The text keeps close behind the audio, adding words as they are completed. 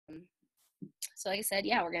So like I said,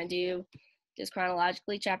 yeah, we're going to do just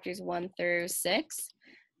chronologically chapters 1 through 6.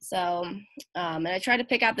 So, and I try to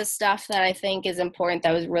pick out the stuff that I think is important,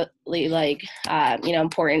 that was really like,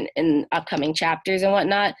 important in upcoming chapters and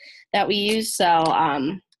whatnot that we use. So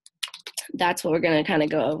that's what we're going to kind of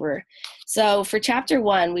go over. So for chapter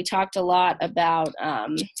 1, we talked a lot about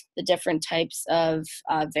the different types of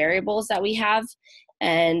variables that we have.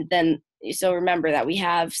 And then, so remember that we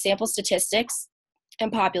have sample statistics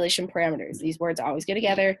and population parameters. These words always go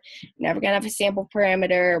together. You're never going to have a sample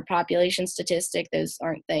parameter or population statistic. Those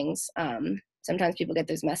aren't things. Sometimes people get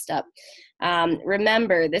those messed up.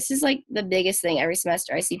 Remember, this is like the biggest thing every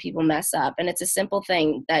semester I see people mess up. And it's a simple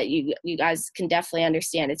thing that you guys can definitely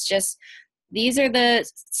understand. It's just, these are the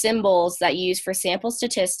symbols that you use for sample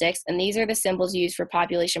statistics, and these are the symbols used for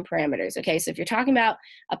population parameters. Okay, so if you're talking about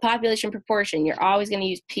a population proportion, you're always going to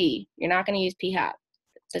use P. You're not going to use P hat.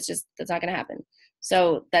 That's not going to happen.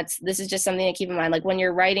 So this is just something to keep in mind. Like when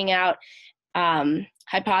you're writing out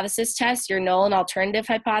hypothesis tests, your null and alternative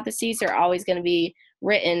hypotheses are always going to be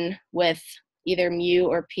written with either mu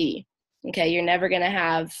or P. Okay, you're never going to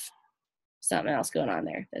have something else going on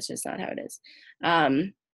there. That's just not how it is.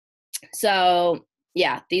 So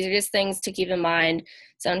yeah, these are just things to keep in mind.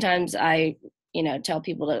 Sometimes I, tell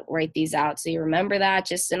people to write these out so you remember that,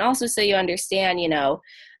 and also so you understand,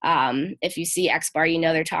 if you see X bar,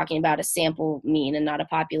 they're talking about a sample mean and not a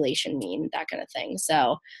population mean, that kind of thing.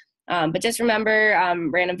 So, but just remember,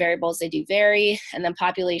 random variables, they do vary, and then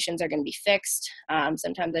populations are going to be fixed.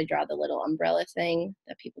 Sometimes I draw the little umbrella thing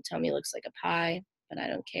that people tell me looks like a pie, but I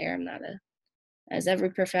don't care. I'm not as every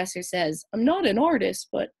professor says, I'm not an artist,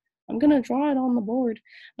 but I'm going to draw it on the board.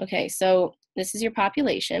 Okay, so this is your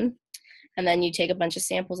population, and then you take a bunch of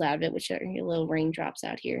samples out of it, which are your little raindrops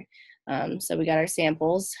out here. So we got our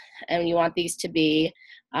samples, and you want these to be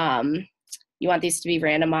randomized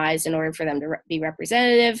in order for them to be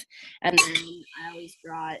representative. And then I always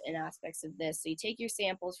draw it in aspects of this. So you take your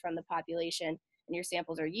samples from the population, and your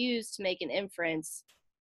samples are used to make an inference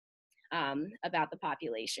about the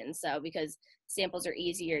population. So because samples are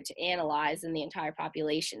easier to analyze than the entire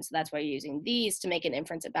population, so that's why you're using these to make an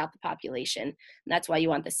inference about the population. And that's why you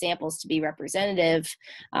want the samples to be representative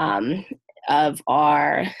of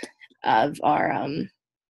our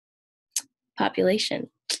population.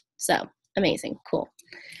 So amazing, cool.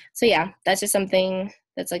 So yeah, that's just something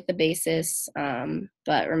that's like the basis.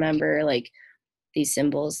 But remember, like, these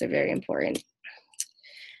symbols, they're very important.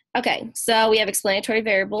 Okay, so we have explanatory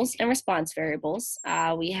variables and response variables.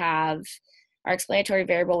 We have our explanatory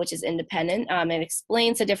variable, which is independent. It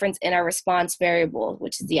explains the difference in our response variable,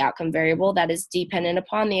 which is the outcome variable that is dependent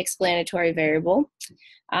upon the explanatory variable.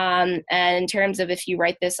 And in terms of if you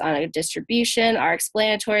write this on a distribution, our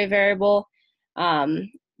explanatory variable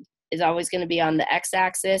is always going to be on the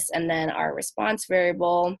x-axis, and then our response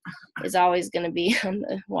variable is always going to be on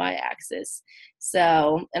the y-axis.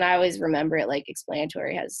 So, and I always remember it like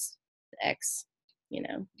explanatory has x,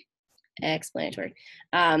 explanatory.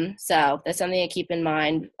 So that's something to keep in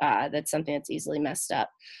mind. That's something that's easily messed up.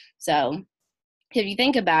 So if you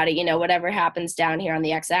think about it, whatever happens down here on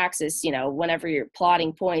the x-axis, whenever you're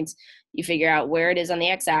plotting points, you figure out where it is on the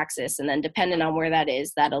x-axis, and then depending on where that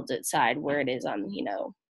is, that'll decide where it is on,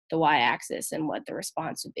 the y-axis and what the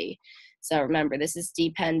response would be. So remember, this is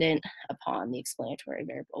dependent upon the explanatory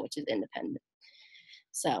variable, which is independent.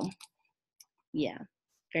 So yeah,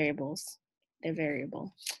 variables, they're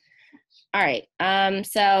variable. All right,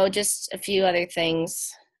 so just a few other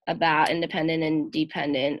things about independent and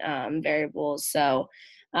dependent variables. So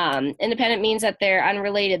independent means that they're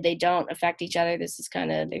unrelated. They don't affect each other. This is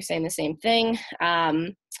they're saying the same thing.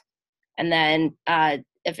 And then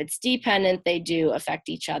if it's dependent, they do affect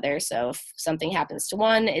each other. So if something happens to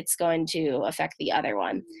one, it's going to affect the other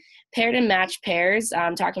one. Paired and matched pairs,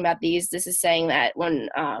 talking about these, this is saying that when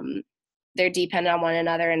they're dependent on one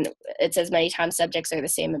another, and it says many times subjects are the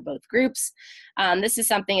same in both groups. This is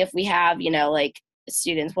something if we have, like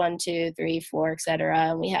students 1, 2, 3, 4,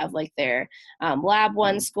 etc., and we have like their lab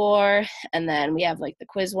 1 score, and then we have like the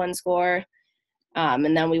quiz 1 score,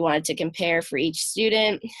 and then we wanted to compare for each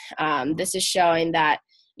student. This is showing that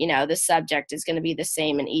the subject is going to be the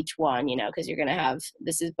same in each one, because you're going to have,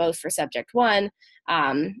 this is both for subject 1,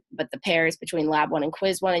 but the pairs between lab 1 and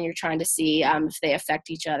quiz 1, and you're trying to see if they affect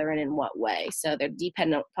each other and in what way. So they're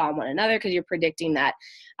dependent upon one another because you're predicting that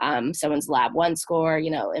someone's lab 1 score,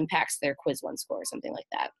 impacts their quiz 1 score or something like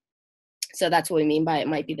that. So that's what we mean by it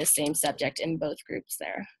might be the same subject in both groups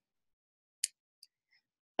there.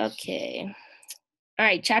 Okay. All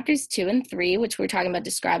right, chapters 2 and 3, which we're talking about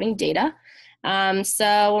describing data.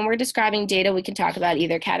 So when we're describing data, we can talk about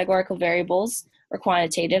either categorical variables or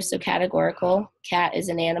quantitative, so categorical. Cat is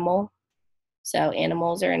an animal, so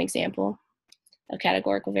animals are an example of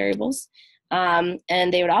categorical variables. And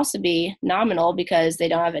they would also be nominal because they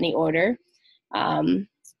don't have any order.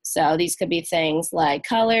 So these could be things like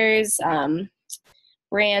colors,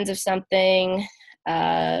 brands of something,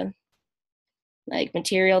 like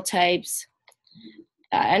material types,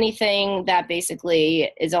 anything that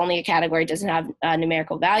basically is only a category, doesn't have a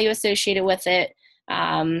numerical value associated with it.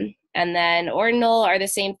 And then ordinal are the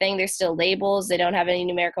same thing. They're still labels. They don't have any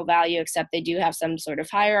numerical value, except they do have some sort of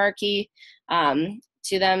hierarchy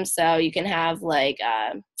to them. So you can have like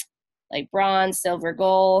bronze, silver,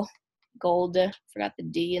 gold, forgot the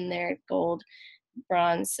D in there, gold,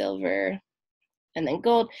 bronze, silver, and then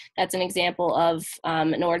gold. That's an example of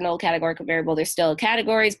an ordinal categorical variable. There's still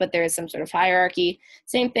categories, but there is some sort of hierarchy.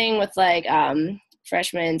 Same thing with like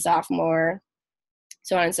freshman, sophomore,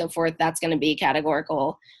 so on and so forth. That's going to be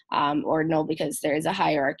categorical ordinal because there is a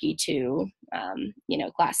hierarchy to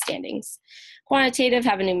class standings. Quantitative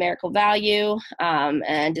have a numerical value,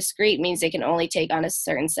 and discrete means they can only take on a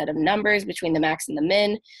certain set of numbers between the max and the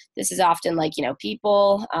min. This is often like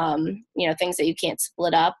people, things that you can't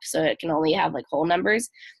split up, so it can only have like whole numbers.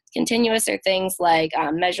 Continuous are things like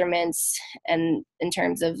measurements, and in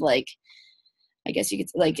terms of like, I guess you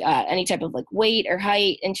could any type of like weight or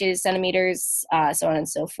height, inches, centimeters, so on and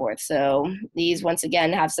so forth. So these once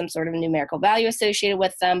again have some sort of numerical value associated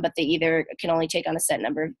with them, but they either can only take on a set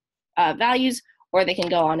number of values, or they can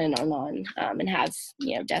go on and on and have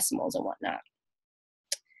decimals and whatnot.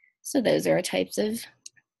 So those are our types of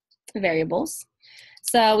variables.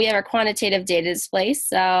 So we have our quantitative data display.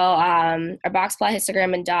 So our box plot,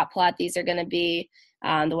 histogram, and dot plot, these are going to be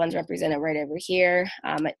the ones represented right over here.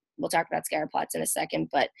 We'll talk about scatter plots in a second,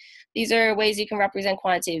 but these are ways you can represent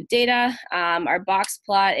quantitative data. Our box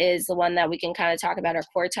plot is the one that we can kind of talk about our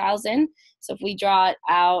quartiles in. So if we draw it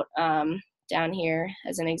out down here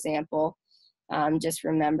as an example, just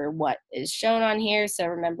remember what is shown on here. So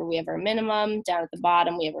remember, we have our minimum. Down at the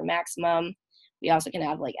bottom, we have our maximum. We also can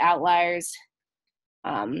have like outliers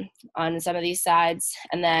on some of these sides.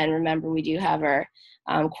 And then remember, we do have our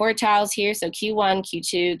quartiles here. So Q1,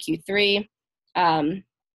 Q2, Q3.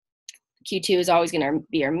 Q2 is always going to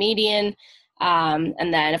be our median.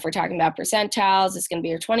 And then if we're talking about percentiles, it's going to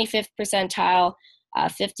be our 25th percentile,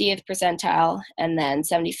 50th percentile, and then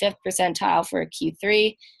 75th percentile for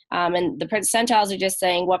Q3. And the percentiles are just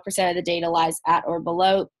saying what percent of the data lies at or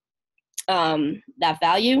below that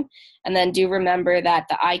value. And then do remember that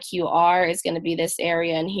the IQR is going to be this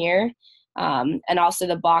area in here. And also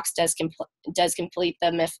the box does complete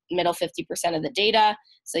the middle 50% of the data.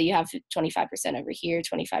 So you have 25% over here,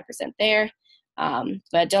 25% there.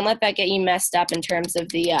 But don't let that get you messed up in terms of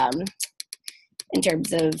the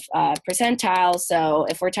percentile. So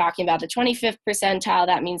if we're talking about the 25th percentile,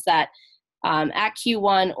 that means that at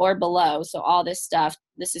Q1 or below, so all this stuff,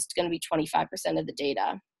 this is going to be 25% of the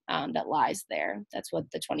data that lies there. That's what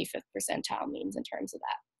the 25th percentile means in terms of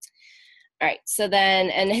that. All right, so then,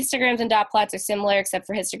 and histograms and dot plots are similar, except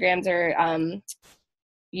for histograms are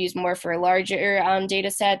used more for larger data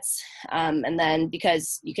sets. And then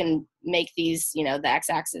because you can make these, the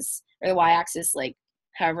x-axis or the y-axis, like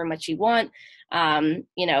however much you want,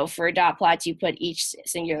 for dot plots, you put each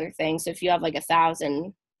singular thing. So if you have like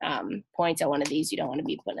 1,000 points at one of these, you don't want to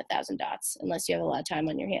be putting 1,000 dots unless you have a lot of time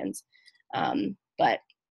on your hands.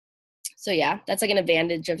 So yeah, that's like an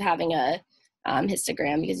advantage of having a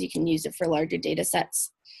histogram, because you can use it for larger data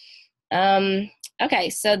sets.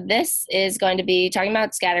 Okay, so this is going to be talking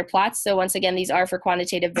about scatter plots. So once again, these are for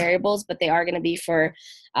quantitative variables, but they are going to be for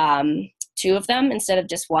 2 of them instead of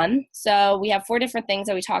just 1. So we have 4 different things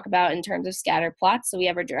that we talk about in terms of scatter plots. So we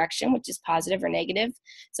have our direction, which is positive or negative.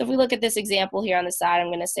 So if we look at this example here on the side, I'm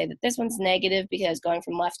going to say that this one's negative because going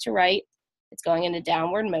from left to right, it's going in a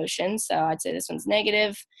downward motion. So I'd say this one's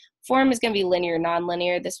negative. Form is going to be linear,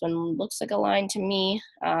 nonlinear. This one looks like a line to me.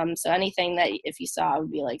 So anything that if you saw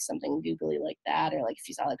would be like something googly like that, or like if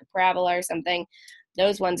you saw like a parabola or something,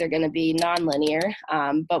 those ones are going to be nonlinear.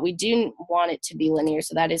 But we do want it to be linear,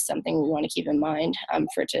 so that is something we want to keep in mind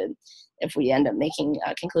if we end up making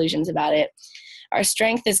conclusions about it. Our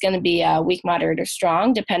strength is going to be weak, moderate, or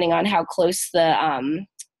strong, depending on how close the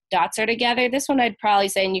dots are together. This one I'd probably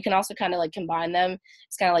say, and you can also kind of like combine them,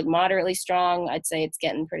 it's kind of like moderately strong. I'd say it's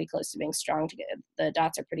getting pretty close to being strong together. The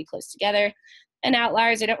dots are pretty close together. And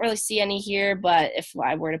outliers, I don't really see any here, but if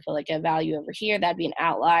I were to put like a value over here, that'd be an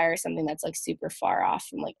outlier, something that's like super far off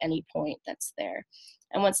from like any point that's there.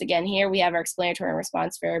 And once again, here we have our explanatory and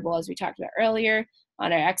response variable, as we talked about earlier,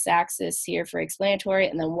 on our x-axis here for explanatory,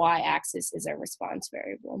 and then y-axis is our response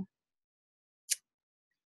variable.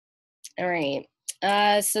 All right.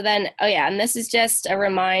 So then, oh yeah, and this is just a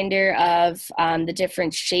reminder of the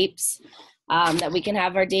different shapes that we can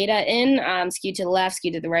have our data in, skewed to the left,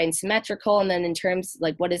 skewed to the right, and symmetrical. And then in terms,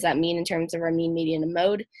 like, what does that mean in terms of our mean, median, and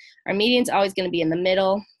mode? Our median's always going to be in the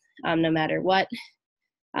middle, no matter what.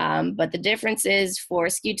 But the difference is for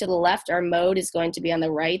skewed to the left, our mode is going to be on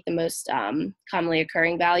the right, the most commonly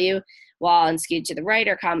occurring value, while in skewed to the right,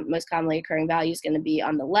 our most commonly occurring value is going to be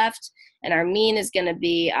on the left, and our mean is going to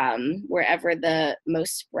be wherever the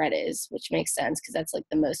most spread is, which makes sense because that's like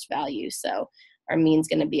the most value. So our mean is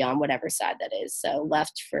going to be on whatever side that is. So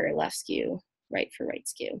left for left skew, right for right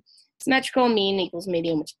skew. Symmetrical mean equals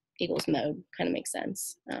median, which equals mode. Kind of makes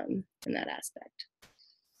sense in that aspect.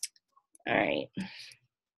 All right.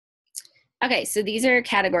 Okay, so these are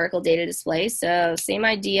categorical data displays. So same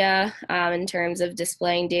idea in terms of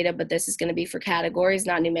displaying data, but this is going to be for categories,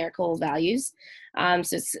 not numerical values.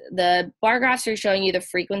 So the bar graphs are showing you the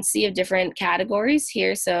frequency of different categories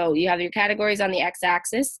here. So you have your categories on the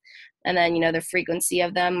x-axis, and then the frequency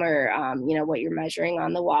of them, or what you're measuring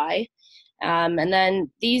on the y. And then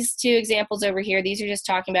these two examples over here, these are just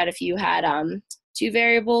talking about if you had two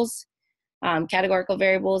variables, categorical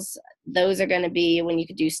variables. Those are going to be when you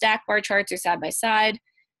could do stack bar charts or side by side.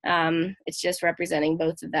 It's just representing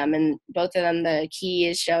both of them, and both of them, the key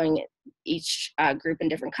is showing each group in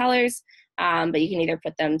different colors, but you can either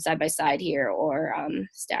put them side by side here or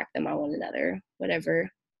stack them on one another, whatever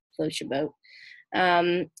floats your boat.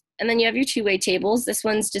 And then you have your two-way tables. This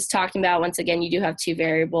one's just talking about, once again, you do have two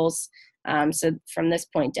variables. So from this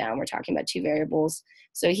point down, we're talking about two variables.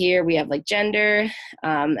 So here we have like gender,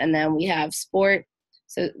 and then we have sport.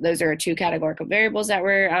 So those are two categorical variables that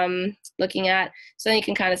we're looking at. So then you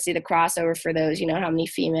can kind of see the crossover for those, how many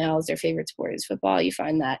females, their favorite sport is football. You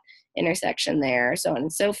find that intersection there, so on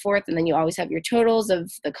and so forth. And then you always have your totals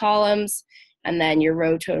of the columns, and then your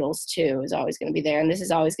row totals too is always going to be there. And this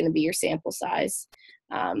is always going to be your sample size,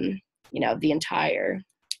 the entire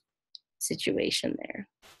situation there.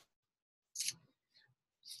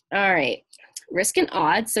 All right, risk and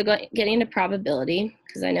odds. So getting into probability,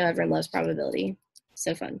 because I know everyone loves probability.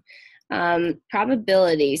 So fun.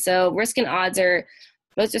 Probability. So risk and odds are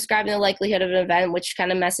both describing the likelihood of an event, which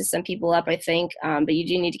kind of messes some people up, I think. But you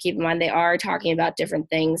do need to keep in mind they are talking about different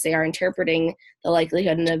things. They are interpreting the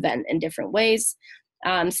likelihood of an event in different ways.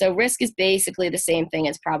 So risk is basically the same thing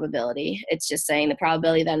as probability. It's just saying the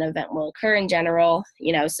probability that an event will occur in general,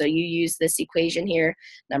 so you use this equation here,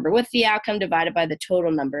 number with the outcome divided by the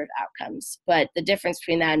total number of outcomes. But the difference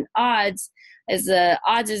between that and odds is the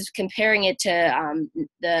odds is comparing it to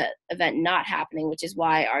the event not happening, which is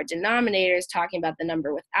why our denominator is talking about the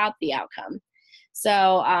number without the outcome.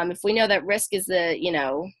 So if we know that risk is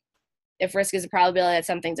if risk is a probability that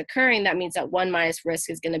something's occurring, that means that 1 minus risk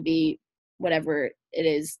is going to be whatever it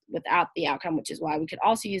is without the outcome, which is why we could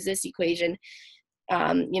also use this equation,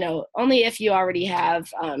 only if you already have,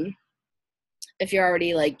 if you're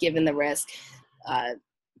already like given the risk,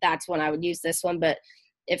 that's when I would use this one. But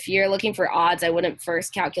if you're looking for odds, I wouldn't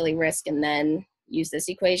first calculate risk and then use this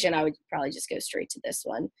equation. I would probably just go straight to this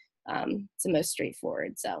one. It's the most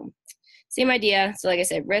straightforward. So same idea. So like I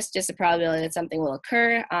said, risk, just the probability that something will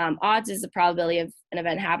occur. Odds is the probability of an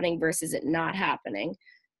event happening versus it not happening.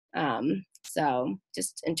 So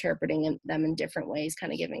just interpreting them in different ways,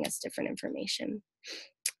 kind of giving us different information.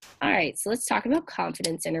 All right, so let's talk about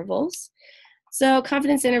confidence intervals. So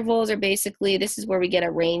confidence intervals are basically, this is where we get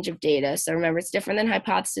a range of data. So remember, it's different than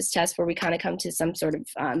hypothesis tests where we kind of come to some sort of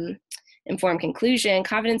informed conclusion.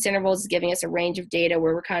 Confidence intervals is giving us a range of data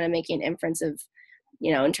where we're kind of making an inference of,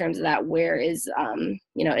 in terms of that, where is,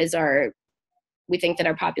 is our, we think that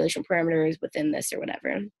our population parameter is within this or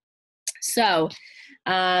whatever. So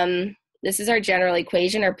this is our general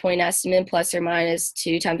equation, our point estimate plus or minus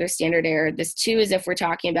 2 times our standard error. This 2 is if we're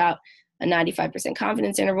talking about a 95%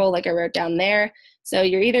 confidence interval, like I wrote down there. So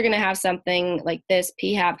you're either going to have something like this,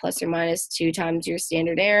 p hat plus or minus 2 times your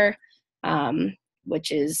standard error,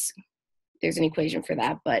 which is, there's an equation for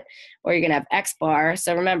that, or you're going to have x bar.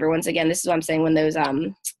 So remember, once again, this is what I'm saying, when those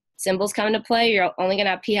symbols come into play, you're only going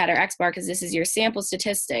to have p hat or x bar because this is your sample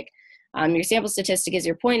statistic. Your sample statistic is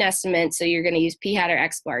your point estimate, so you're going to use p hat or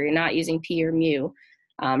x bar. You're not using p or mu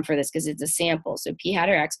for this because it's a sample. So p hat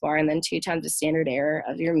or x bar, and then 2 times the standard error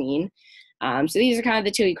of your mean. So these are kind of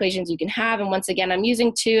the two equations you can have. And once again, I'm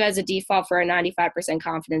using 2 as a default for a 95%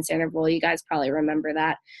 confidence interval. You guys probably remember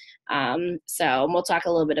that. So we'll talk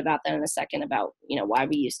a little bit about that in a second about, why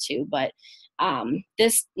we use 2. But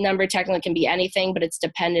this number technically can be anything, but it's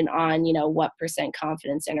dependent on, what percent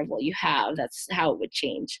confidence interval you have. That's how it would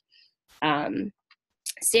change.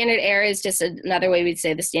 Standard error is just another way we'd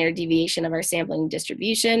say the standard deviation of our sampling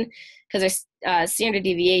distribution, because standard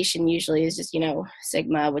deviation usually is just,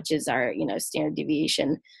 sigma, which is our, standard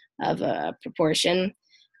deviation of a proportion.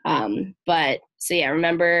 But so yeah,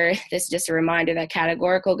 remember, this is just a reminder that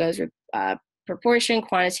categorical goes with proportion,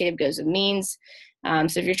 quantitative goes with means.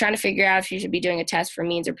 So if you're trying to figure out if you should be doing a test for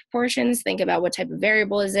means or proportions, think about what type of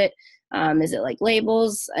variable is it. Is it like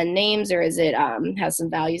labels and names, or is it has some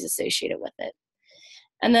values associated with it?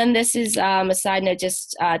 And then this is a side note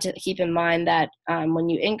just to keep in mind that when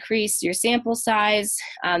you increase your sample size,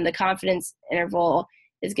 the confidence interval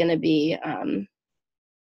is going to be, I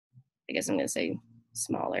guess I'm going to say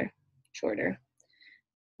smaller, shorter,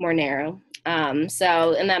 more narrow. And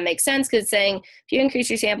that makes sense because it's saying if you increase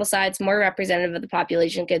your sample size, more representative of the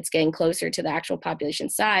population, it's getting closer to the actual population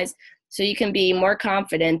size. So you can be more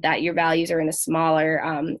confident that your values are in a smaller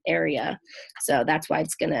area. So that's why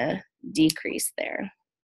it's going to decrease there.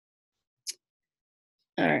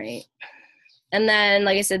 All right. And then,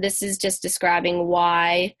 like I said, this is just describing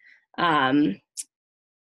why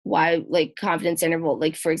like confidence interval,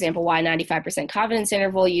 like for example, why 95% confidence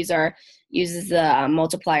interval uses the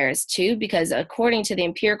multiplier as 2, because according to the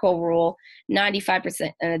empirical rule,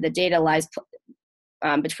 95% of the data lies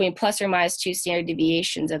between plus or minus 2 standard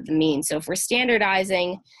deviations of the mean. So if we're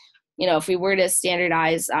standardizing, if we were to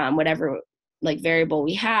standardize whatever like variable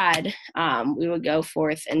we had, we would go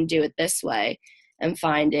forth and do it this way and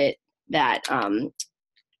find it that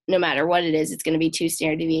no matter what it is, it's going to be 2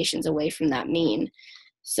 standard deviations away from that mean.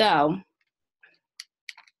 So,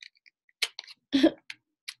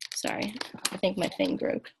 sorry, I think my thing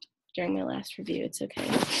broke during my last review. It's okay.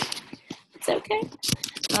 It's okay.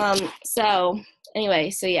 So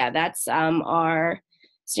anyway, so yeah, that's our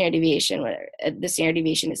standard deviation. The standard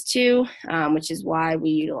deviation is 2, which is why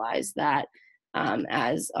we utilize that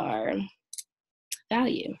as our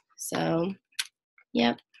value. So,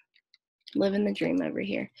 yep, living the dream over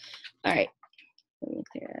here. All right, let me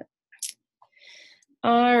clear it up.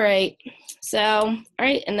 All right,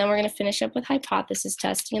 and then we're going to finish up with hypothesis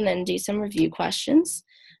testing and then do some review questions.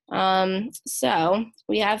 So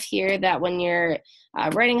we have here that when you're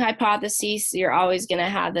writing hypotheses, you're always going to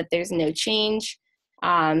have that there's no change.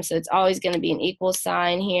 So it's always going to be an equal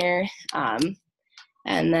sign here.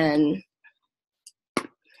 And then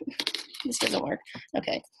this doesn't work.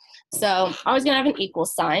 Okay, so always going to have an equal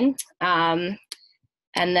sign. And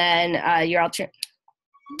then your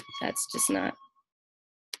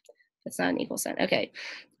that's not an equal sign. Okay.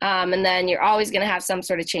 And then you're always going to have some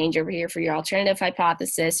sort of change over here for your alternative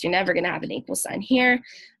hypothesis. You're never going to have an equal sign here.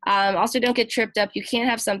 Also, don't get tripped up. You can't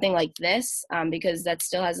have something like this because that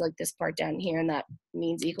still has like this part down here, and that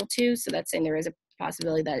means equal to. So that's saying there is a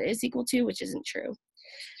possibility that it is equal to, which isn't true.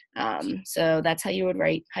 So that's how you would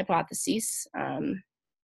write hypotheses.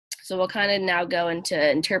 So we'll kind of now go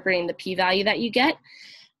into interpreting the p-value that you get.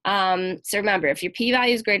 So remember, if your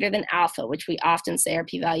p-value is greater than alpha, which we often say our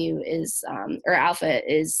p-value is, or alpha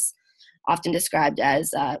is often described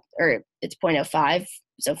as, or it's 0.05,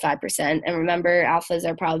 so 5%. And remember, alpha is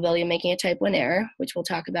our probability of making a type 1 error, which we'll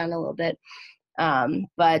talk about in a little bit.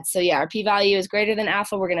 But so yeah, our p-value is greater than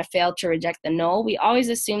alpha. We're going to fail to reject the null. We always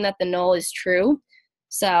assume that the null is true.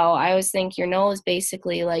 So I always think your null is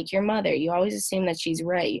basically like your mother. You always assume that she's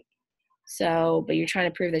right. So, but you're trying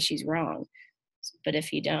to prove that she's wrong. But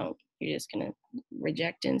if you don't, you're just going to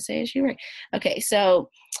reject and say, is she right? Okay, so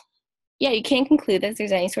yeah, you can't conclude that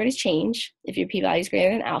there's any sort of change if your p-value is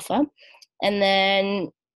greater than alpha. And then,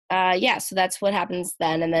 yeah, so that's what happens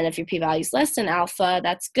then. And then if your p-value is less than alpha,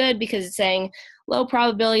 that's good because it's saying low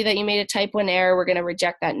probability that you made a type 1 error. We're going to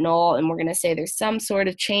reject that null, and we're going to say there's some sort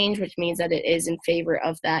of change, which means that it is in favor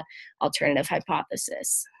of that alternative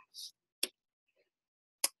hypothesis.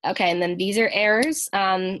 Okay, and then these are errors.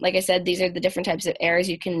 Like I said, these are the different types of errors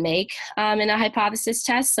you can make in a hypothesis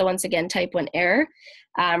test. So once again, type 1 error,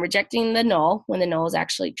 rejecting the null when the null is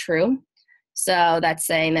actually true. So that's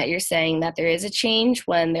saying that you're saying that there is a change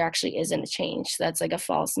when there actually isn't a change. So that's like a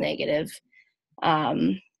false negative.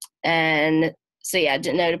 And so yeah,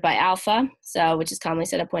 denoted by alpha, so which is commonly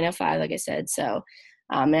set at 0.05, like I said. So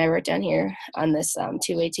and I wrote down here on this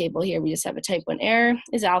two-way table here, we just have a type 1 error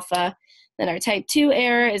is alpha. Then our type 2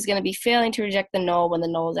 error is going to be failing to reject the null when the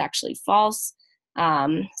null is actually false.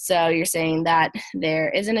 So you're saying that there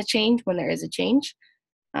isn't a change when there is a change.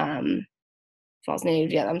 False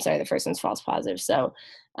negative, yeah, I'm sorry, the first one's false positive, so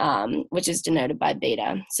which is denoted by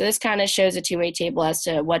beta. So this kind of shows a two-way table as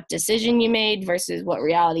to what decision you made versus what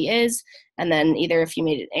reality is, and then either if you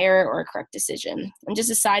made an error or a correct decision. And just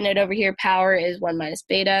a side note over here, power is 1 minus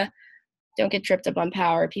beta. Don't get tripped up on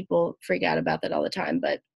power. People freak out about that all the time,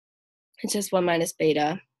 but it's just 1 minus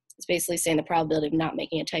beta. It's basically saying the probability of not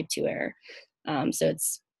making a type 2 error. So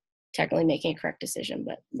it's technically making a correct decision,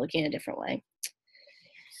 but looking a different way.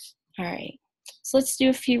 All right, so let's do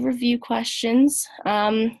a few review questions.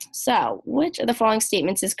 So which of the following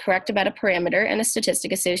statements is correct about a parameter and a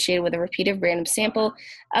statistic associated with a repeated random sample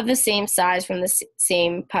of the same size from the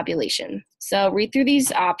same population? So read through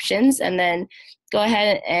these options and then go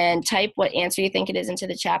ahead and type what answer you think it is into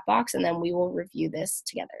the chat box, and then we will review this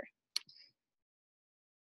together.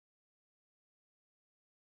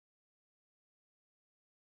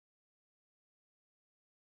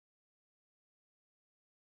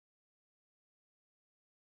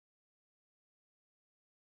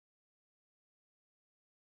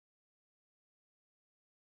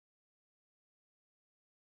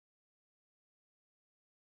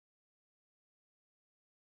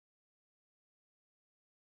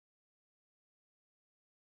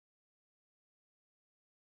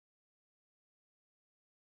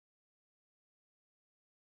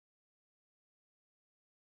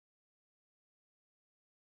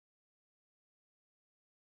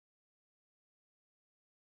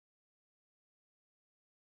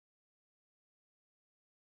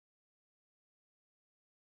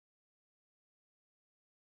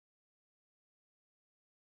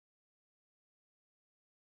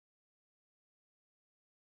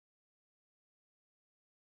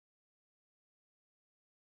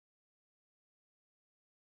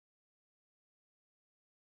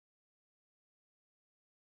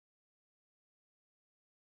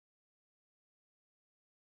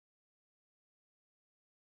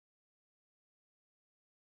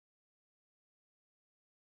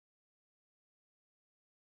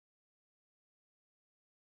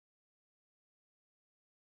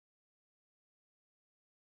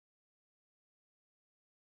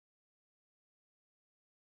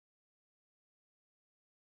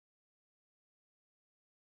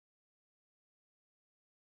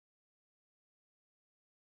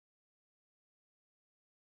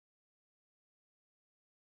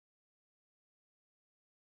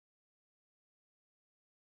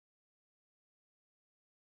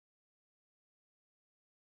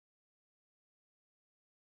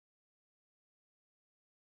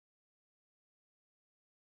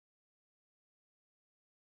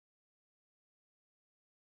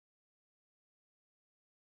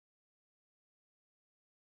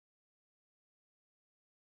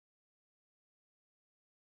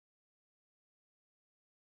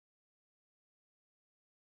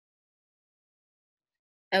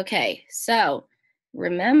 Okay, so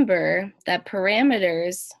remember that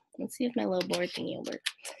parameters, let's see if my little board thingy will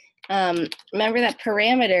work. Remember that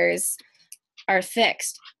parameters are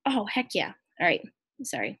fixed. Oh, heck yeah. All right,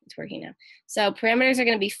 sorry, it's working now. So parameters are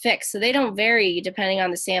gonna be fixed, so they don't vary depending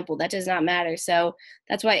on the sample. That does not matter. So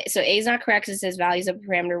that's why, so A is not correct because it says values of a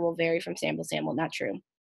parameter will vary from sample to sample, not true.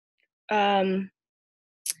 And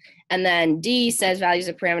then D says values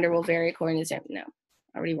of parameter will vary according to sample. No,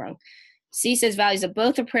 already wrong. C says values of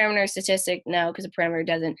both a parameter and statistic. No, because a parameter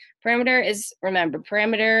doesn't. Parameter is, remember,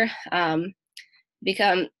 parameter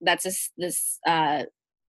that's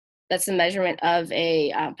the measurement of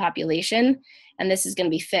a population, and this is going to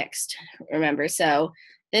be fixed. Remember, so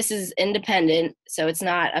this is independent, so it's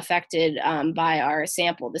not affected by our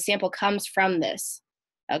sample. The sample comes from this.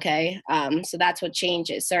 Okay, so that's what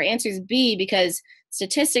changes. So our answer is B because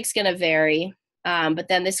statistics going to vary, but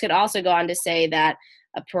then this could also go on to say that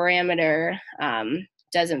a parameter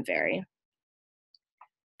doesn't vary.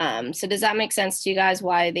 So does that make sense to you guys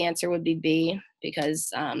why the answer would be B?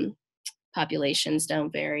 Because populations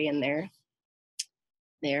don't vary and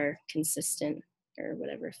they're consistent or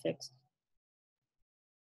whatever, fixed.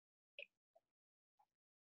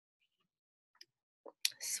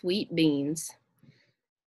 Sweet beans.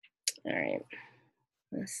 All right,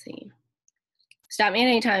 let's see. Stop me at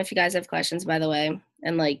any time if you guys have questions, by the way,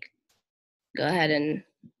 and like go ahead and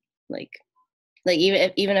like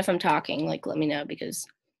even if I'm talking, like let me know, because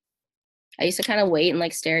I used to kind of wait and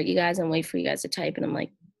like stare at you guys and wait for you guys to type, and I'm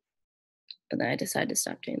like, but then I decided to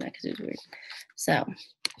stop doing that because it was weird. So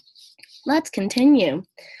let's continue.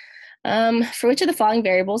 For which of the following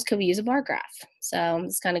variables could we use a bar graph? So I'm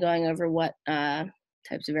just kind of going over what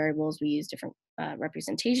types of variables we use different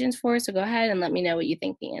representations for. So go ahead and let me know what you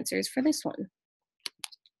think the answer is for this one.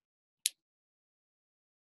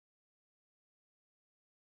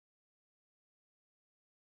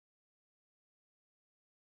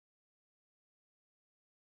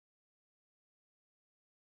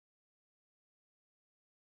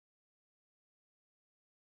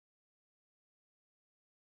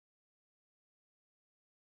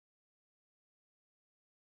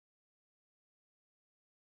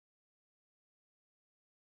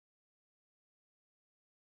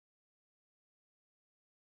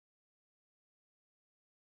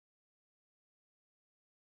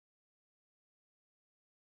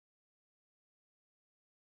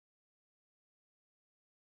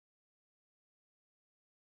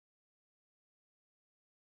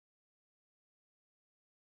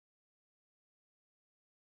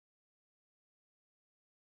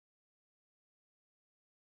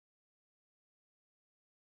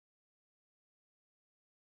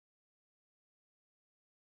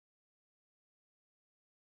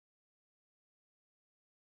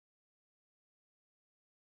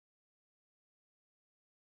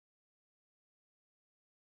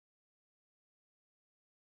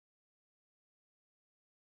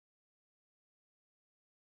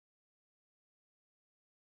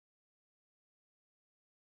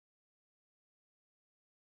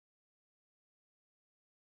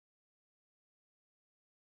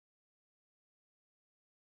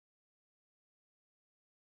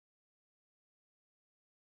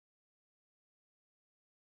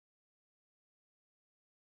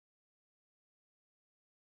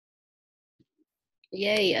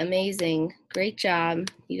 Yay, amazing. Great job.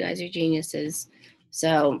 You guys are geniuses.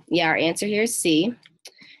 So yeah, our answer here is C.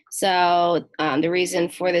 So the reason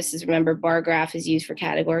for this is, remember, bar graph is used for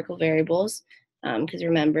categorical variables, because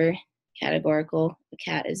remember, categorical, a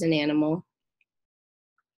cat is an animal.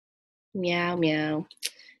 Meow, meow.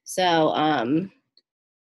 So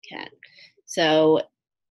cat. So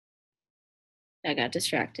I got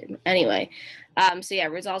distracted. Anyway, so yeah,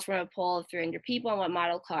 results from a poll of 300 people on what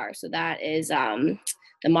model car. So that is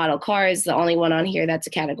the model car is the only one on here that's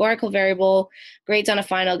a categorical variable. Grades on a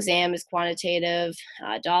final exam is quantitative.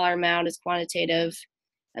 Dollar amount is quantitative.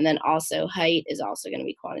 And then also height is also going to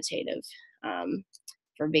be quantitative.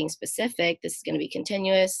 For being specific, this is going to be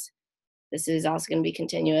continuous. This is also going to be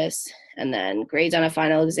continuous. And then grades on a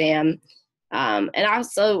final exam. And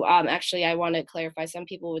also, actually, I want to clarify. Some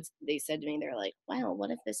people they said to me, they're like, "Wow,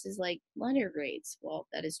 what if this is like letter grades?" Well,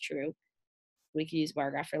 that is true. We could use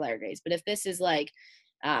bar graph for letter grades. But if this is like,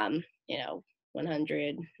 you know,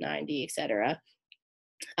 100, 90, etc.,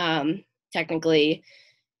 technically,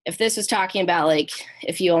 if this was talking about like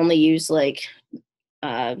if you only use like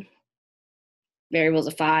uh, variables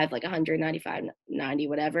of 5, like 100, 95, 90,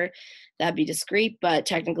 whatever, that'd be discrete. But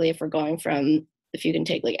technically, if we're going from, if you can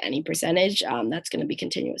take like any percentage, that's going to be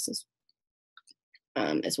continuous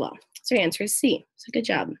as well. So your answer is C. So good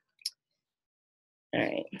job. All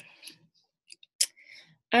right.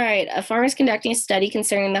 All right. A farmer is conducting a study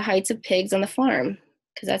concerning the heights of pigs on the farm,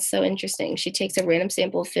 because that's so interesting. She takes a random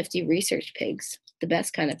sample of 50 research pigs, the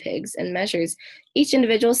best kind of pigs, and measures each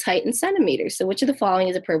individual's height in centimeters. So which of the following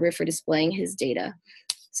is appropriate for displaying his data?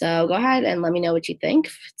 So go ahead and let me know what you think.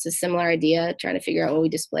 It's a similar idea, trying to figure out what we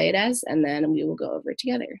display it as, and then we will go over it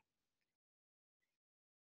together.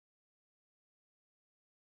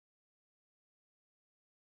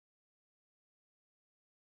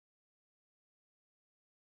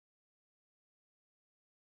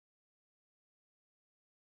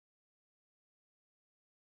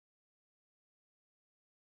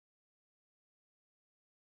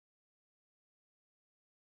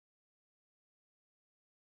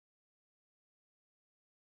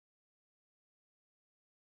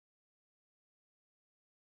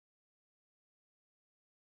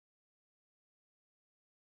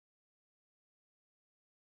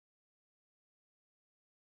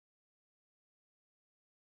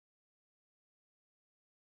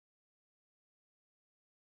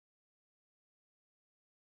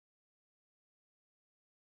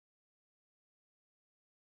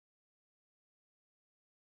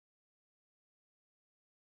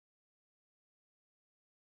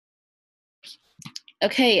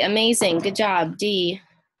 Okay, amazing. Good job, D.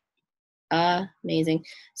 Amazing.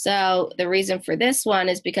 So the reason for this one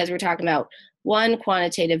is because we're talking about one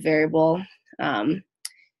quantitative variable.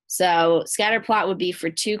 So scatter plot would be for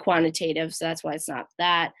two quantitative, so that's why it's not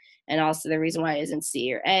that. And also the reason why it isn't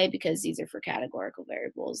C or A, because these are for categorical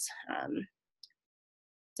variables.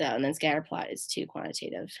 So, and then scatter plot is two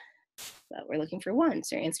quantitative, but we're looking for one,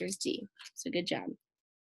 so our answer is D. So good job.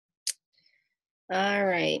 All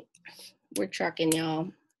right, we're trucking, y'all.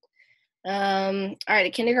 All right, a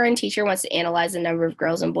kindergarten teacher wants to analyze the number of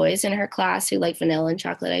girls and boys in her class who like vanilla and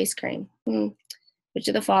chocolate ice cream. Which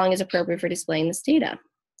of the following is appropriate for displaying this data?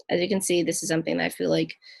 As you can see, this is something that I feel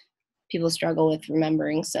like people struggle with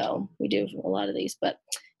remembering, so we do a lot of these, but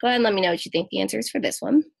go ahead and let me know what you think the answer is for this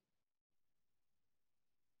one.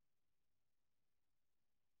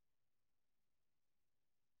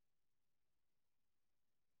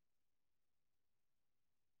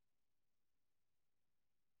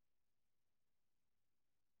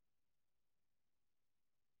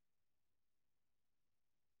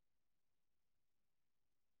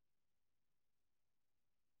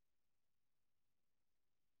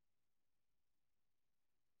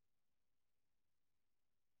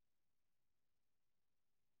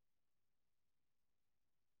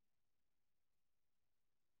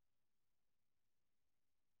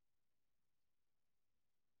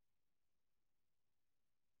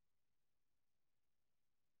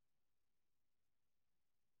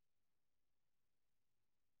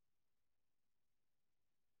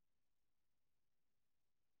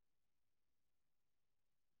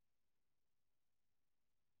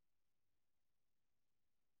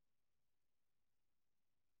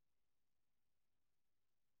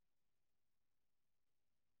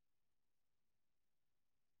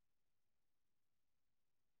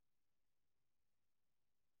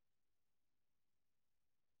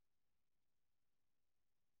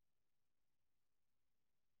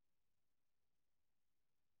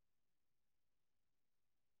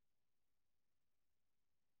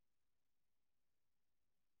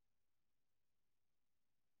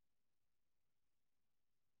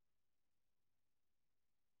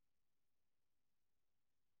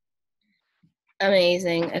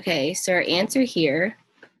 Amazing. Okay, so our answer here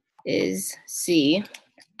is C.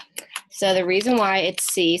 So the reason why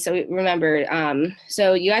it's C, so remember,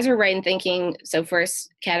 so you guys are right in thinking, so first,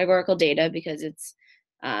 categorical data, because it's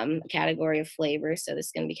a category of flavor, so this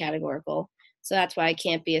is going to be categorical. So that's why it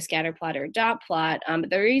can't be a scatter plot or a dot plot. But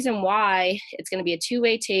the reason why it's going to be a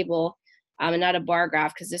two-way table and not a bar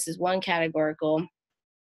graph, because this is one categorical,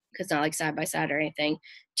 because it's not like side by side or anything.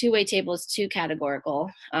 Two-way table is two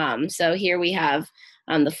categorical. So here we have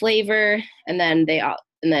the flavor, and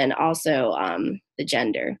then also the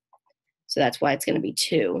gender. So that's why it's going to be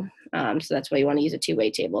two. So that's why you want to use a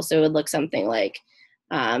two-way table. So it would look something like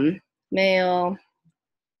male,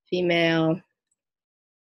 female,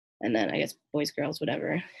 and then I guess boys, girls,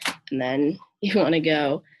 whatever. And then you want to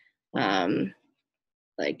go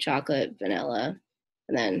like chocolate, vanilla,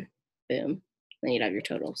 and then boom. Then you'd have your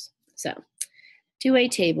totals. So two-way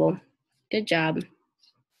table. Good job.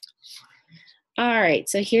 All right,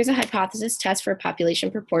 so here's a hypothesis test for population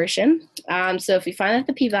proportion. So if we find that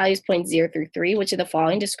the p-value is 0.0 through 3, which of the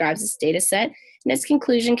following describes this data set and its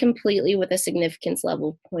conclusion completely with a significance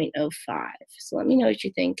level of 0.05. So let me know what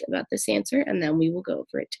you think about this answer, and then we will go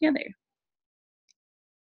over it together.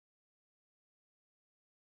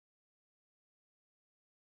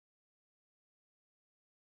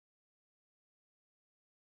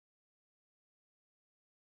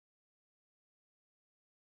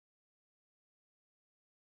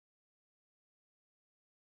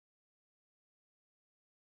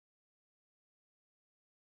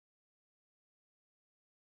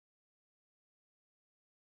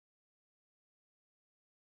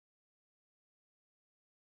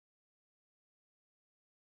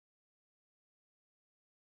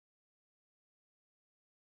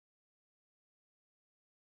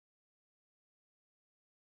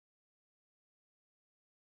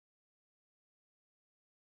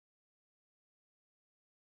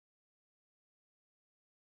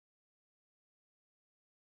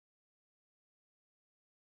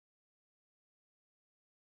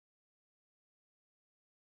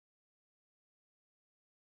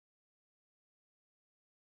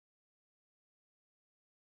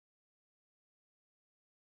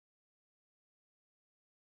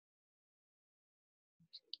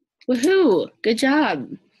 Woohoo! Good job.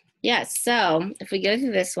 Yes, so if we go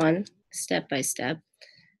through this one step by step,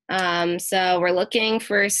 so we're looking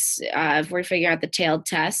first, if we're figuring out the tailed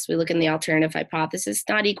test, we look in the alternative hypothesis.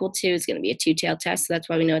 Not equal to is going to be a two-tailed test, so that's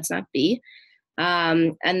why we know it's not B.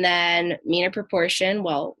 And then mean or proportion,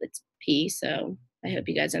 well, it's P, so I hope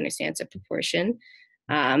you guys understand it's a proportion.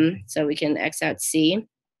 So we can X out C.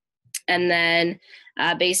 And then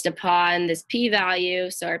based upon this p-value,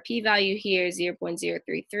 so our p-value here,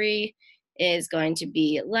 0.033, is going to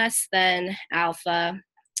be less than alpha,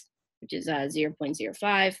 which is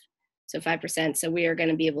 0.05, so 5%. So we are going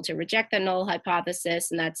to be able to reject the null hypothesis,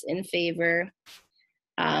 and that's in favor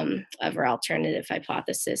of our alternative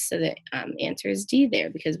hypothesis. So the answer is D there,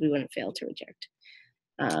 because we wouldn't fail to reject.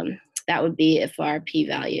 That would be if our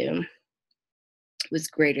p-value was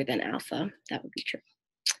greater than alpha. That would be true.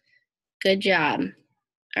 Good job.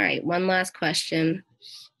 All right, one last question.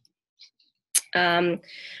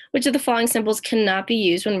 Which of the following symbols cannot be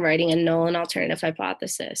used when writing a null and alternative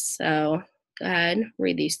hypothesis? So go ahead,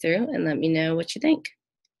 read these through and let me know what you think.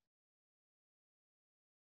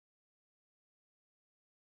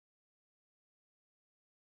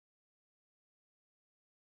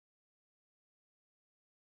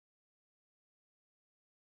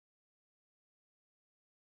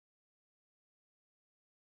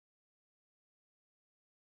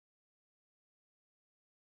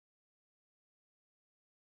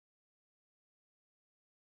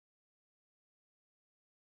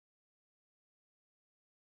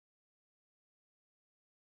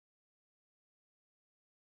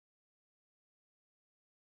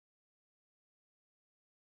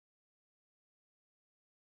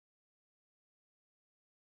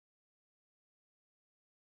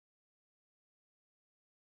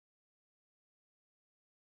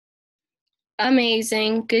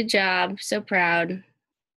 Amazing, good job, so proud.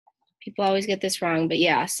 People always get this wrong, but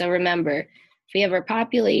yeah, so remember, if we have our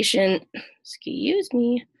population, excuse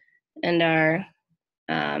me, and our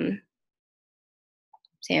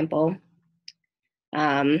sample,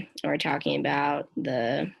 we're talking about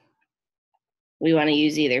we want to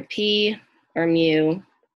use either P or mu,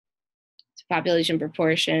 so population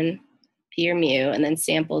proportion, P or mu, and then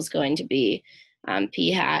sample is going to be P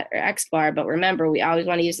hat or X bar. But remember, we always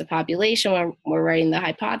want to use the population when we're writing the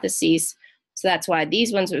hypotheses. So that's why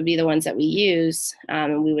these ones would be the ones that we use,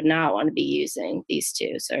 and we would not want to be using these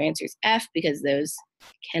two. So our answer is F, because those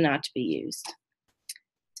cannot be used.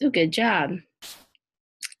 So good job.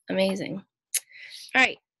 Amazing. All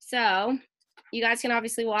right. So you guys can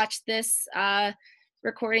obviously watch this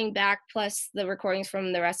recording back, plus the recordings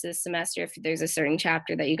from the rest of the semester. If there's a certain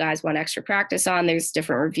chapter that you guys want extra practice on, there's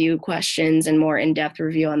different review questions and more in-depth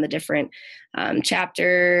review on the different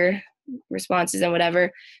chapter responses and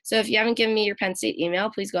whatever. So if you haven't given me your Penn State email,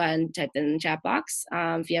 please go ahead and type it in the chat box.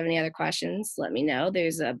 If you have any other questions, let me know.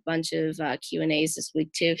 There's a bunch of Q&As this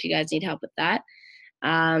week too, if you guys need help with that.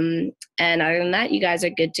 And other than that, you guys are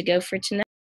good to go for tonight.